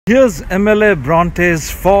Here's MLA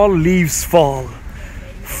Bronte's Fall Leaves Fall.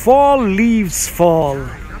 Fall leaves fall,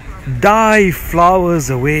 die flowers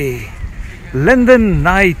away, lengthen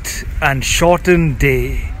night and shorten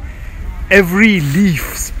day. Every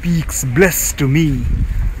leaf speaks bliss to me,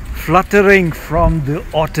 fluttering from the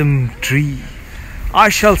autumn tree. I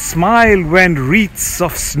shall smile when wreaths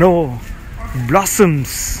of snow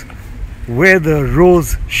blossoms where the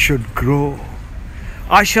rose should grow.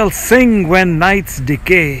 I shall sing when night's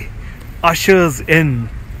decay ushers in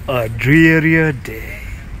a drearier day.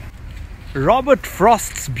 Robert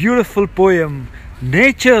Frost's beautiful poem,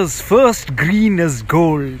 Nature's first green is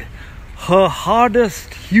gold, her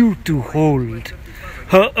hardest hue to hold.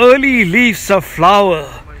 Her early leaves are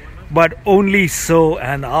flower, but only so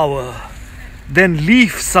an hour. Then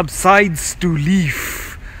leaf subsides to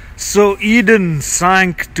leaf, so Eden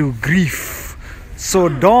sank to grief. So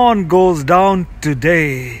dawn goes down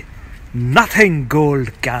today, nothing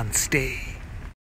gold can stay.